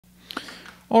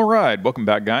All right, welcome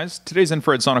back, guys. Today's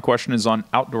infrared sauna question is on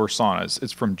outdoor saunas.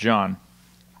 It's from John.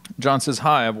 John says,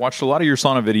 "Hi, I've watched a lot of your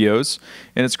sauna videos,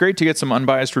 and it's great to get some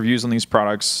unbiased reviews on these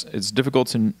products. It's a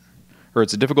difficult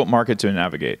market to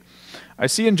navigate. I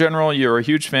see in general you're a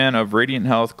huge fan of Radiant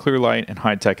Health, Clear Light, and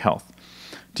High Tech Health.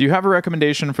 Do you have a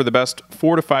recommendation for the best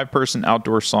 4 to 5 person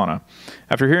outdoor sauna?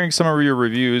 After hearing some of your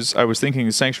reviews, I was thinking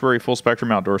the Sanctuary Full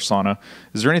Spectrum Outdoor Sauna.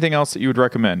 Is there anything else that you would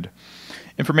recommend?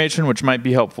 Information which might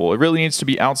be helpful. It really needs to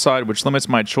be outside, which limits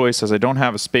my choice as I don't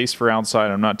have a space for outside.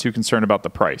 I'm not too concerned about the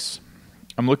price.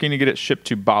 I'm looking to get it shipped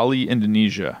to Bali,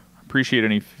 Indonesia. Appreciate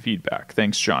any feedback.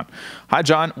 Thanks, John." Hi,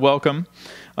 John. Welcome.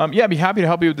 Yeah, I'd be happy to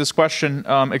help you with this question,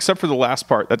 except for the last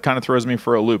part. That kind of throws me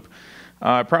for a loop.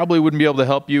 I probably wouldn't be able to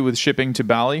help you with shipping to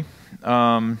Bali.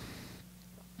 I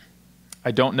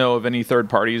don't know of any third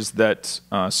parties that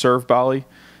serve Bali.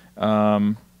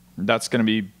 That's going to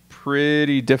be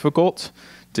pretty difficult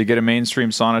to get a mainstream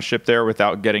sauna shipped there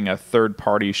without getting a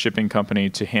third-party shipping company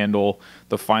to handle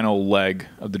the final leg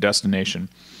of the destination.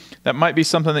 That might be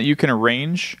something that you can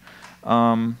arrange.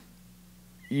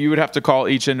 You would have to call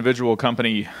each individual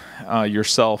company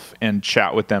yourself and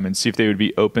chat with them and see if they would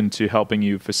be open to helping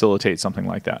you facilitate something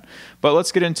like that. But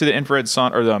let's get into the infrared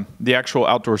sauna, or the actual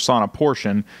outdoor sauna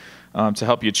portion, to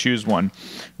help you choose one.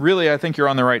 Really, I think you're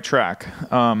on the right track.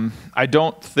 I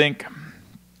don't think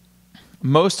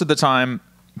most of the time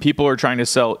people are trying to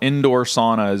sell indoor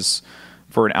saunas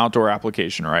for an outdoor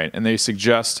application, right? And they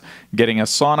suggest getting a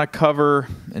sauna cover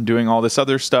and doing all this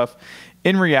other stuff.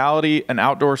 In reality, an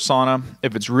outdoor sauna,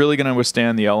 if it's really going to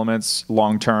withstand the elements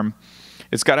long term,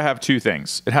 it's got to have two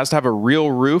things. It has to have a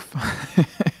real roof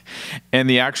and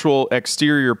the actual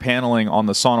exterior paneling on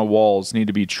the sauna walls need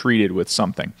to be treated with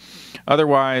something.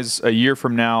 Otherwise, a year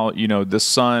from now, you know, the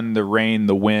sun, the rain,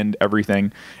 the wind,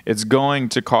 everything, it's going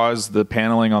to cause the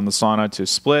paneling on the sauna to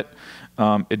split.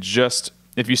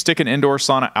 If you stick an indoor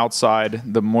sauna outside,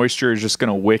 the moisture is just going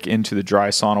to wick into the dry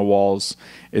sauna walls.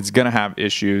 It's going to have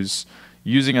issues.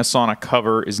 Using a sauna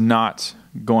cover is not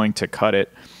going to cut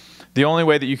it. The only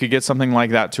way that you could get something like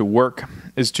that to work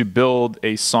is to build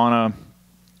a sauna.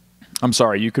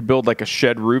 You could build like a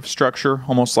shed roof structure,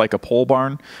 almost like a pole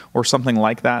barn or something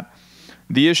like that.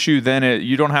 The issue then is,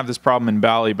 you don't have this problem in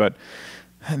Bali, but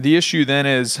the issue then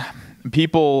is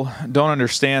people don't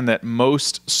understand that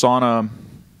most sauna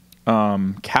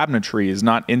cabinetry is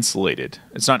not insulated.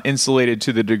 It's not insulated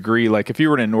to the degree, like if you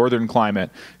were in a northern climate,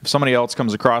 if somebody else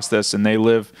comes across this and they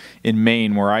live in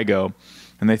Maine where I go,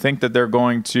 and they think that they're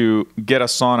going to get a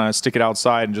sauna, stick it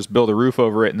outside and just build a roof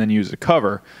over it and then use a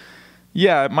cover.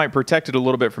 Yeah, it might protect it a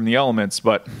little bit from the elements,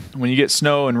 but when you get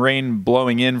snow and rain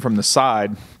blowing in from the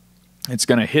side, it's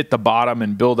going to hit the bottom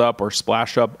and build up or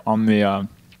splash up on the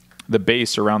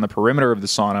base around the perimeter of the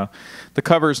sauna. The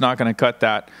cover is not going to cut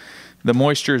that. The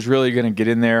moisture is really going to get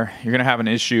in there. You're going to have an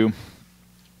issue.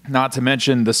 Not to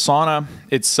mention the sauna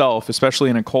itself,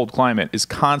 especially in a cold climate, is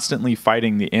constantly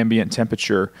fighting the ambient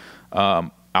temperature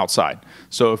outside.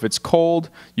 So if it's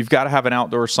cold, you've got to have an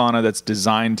outdoor sauna that's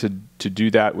designed to do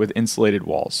that with insulated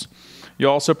walls. You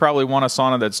also probably want a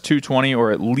sauna that's 220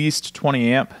 or at least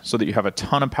 20 amp so that you have a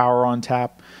ton of power on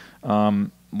tap.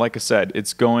 Like I said,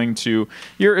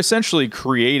 you're essentially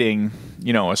creating,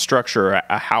 you know, a structure,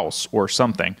 a house or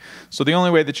something. So the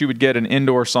only way that you would get an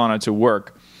indoor sauna to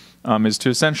work is to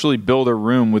essentially build a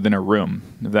room within a room,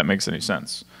 if that makes any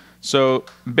sense. So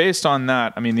based on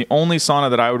that, I mean, the only sauna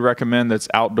that I would recommend that's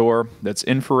outdoor, that's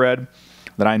infrared,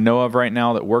 that I know of right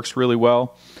now that works really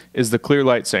well is the Clear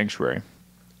Light Sanctuary.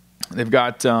 They've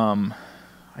got,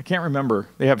 I can't remember,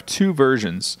 they have 2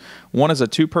 versions. One is a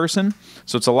 2-person,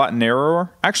 so it's a lot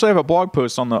narrower. Actually, I have a blog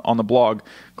post on the blog,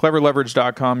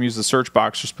 cleverleverage.com. Use the search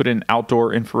box, just put in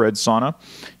outdoor infrared sauna.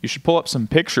 You should pull up some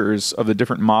pictures of the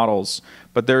different models,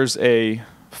 but there's a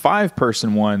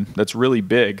 5-person one that's really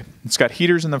big. It's got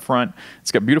heaters in the front.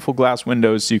 It's got beautiful glass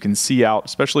windows so you can see out,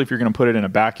 especially if you're going to put it in a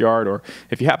backyard or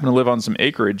if you happen to live on some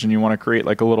acreage and you want to create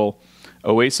like a little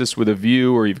oasis with a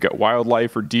view, or you've got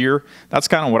wildlife or deer. That's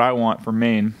kind of what I want for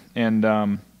Maine. And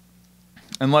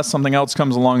unless something else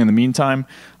comes along in the meantime,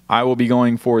 I will be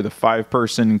going for the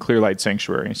 5-person Clear Light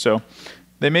Sanctuary. So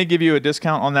they may give you a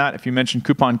discount on that if you mention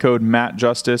coupon code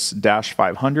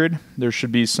MattJustice-500. There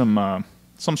should be some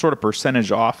sort of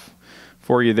percentage off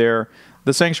for you there.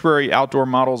 The Sanctuary outdoor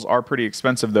models are pretty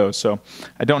expensive though, so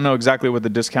I don't know exactly what the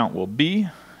discount will be.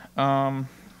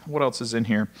 What else is in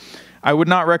here? I would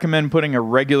not recommend putting a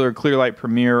regular Clear Light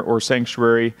Premier or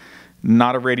Sanctuary,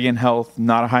 not a Radiant Health,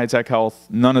 not a High Tech Health,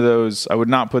 none of those. I would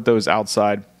not put those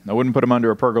outside. I wouldn't put them under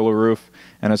a pergola roof,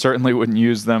 and I certainly wouldn't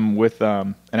use them with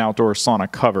an outdoor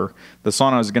sauna cover. The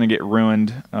sauna is going to get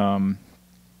ruined.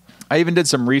 I even did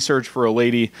some research for a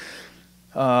lady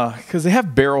because they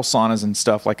have barrel saunas and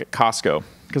stuff like at Costco.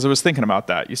 Because I was thinking about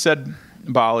that. You said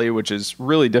Bali, which is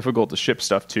really difficult to ship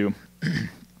stuff to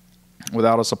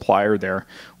without a supplier there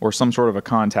or some sort of a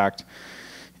contact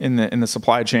in the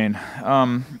supply chain.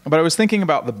 But I was thinking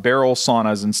about the barrel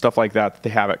saunas and stuff like that they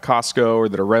have at Costco or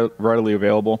that are readily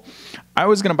available. I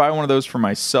was going to buy one of those for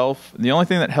myself. The only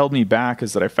thing that held me back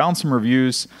is that I found some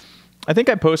reviews. I think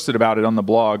I posted about it on the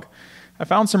blog. I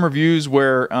found some reviews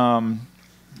where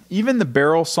even the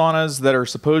barrel saunas that are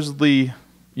supposedly,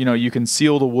 you know, you can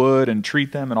seal the wood and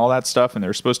treat them and all that stuff, and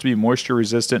they're supposed to be moisture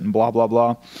resistant and blah, blah,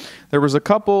 blah. There was a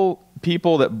couple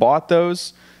people that bought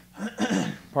those,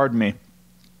 pardon me,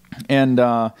 and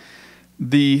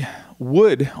the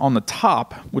wood on the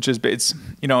top, which is, it's,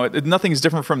 you know, nothing's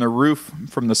different from the roof,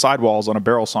 from the sidewalls on a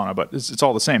barrel sauna, but it's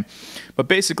all the same. But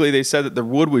basically they said that the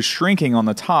wood was shrinking on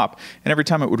the top, and every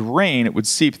time it would rain, it would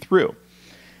seep through.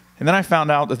 And then I found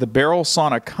out that the barrel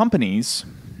sauna companies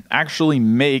actually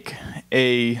make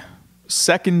a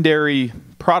secondary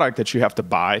product that you have to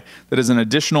buy that is an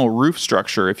additional roof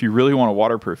structure if you really want to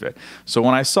waterproof it. So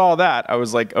when I saw that, I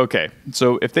was like, okay,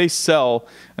 so if they sell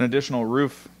an additional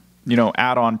roof, you know,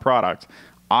 add-on product,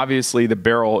 obviously the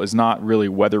barrel is not really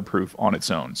weatherproof on its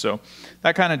own. So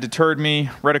that kind of deterred me.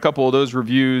 Read a couple of those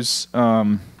reviews.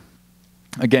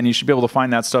 Again, you should be able to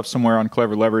find that stuff somewhere on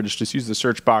Clever Leverage. Just use the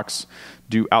search box,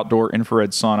 do outdoor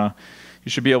infrared sauna.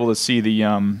 You should be able to see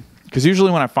the, because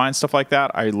usually when I find stuff like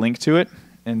that, I link to it.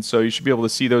 And so you should be able to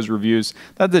see those reviews.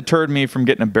 That deterred me from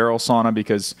getting a barrel sauna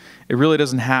because it really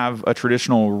doesn't have a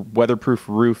traditional weatherproof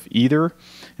roof either.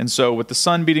 And so with the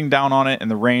sun beating down on it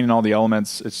and the rain and all the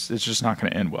elements, it's just not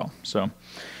going to end well. So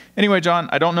anyway, John,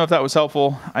 I don't know if that was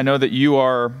helpful. I know that you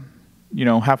are, you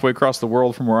know, halfway across the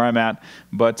world from where I'm at.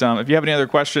 But if you have any other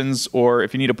questions or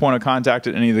if you need a point of contact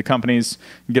at any of the companies,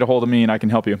 get a hold of me and I can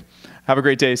help you. Have a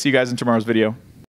great day. See you guys in tomorrow's video.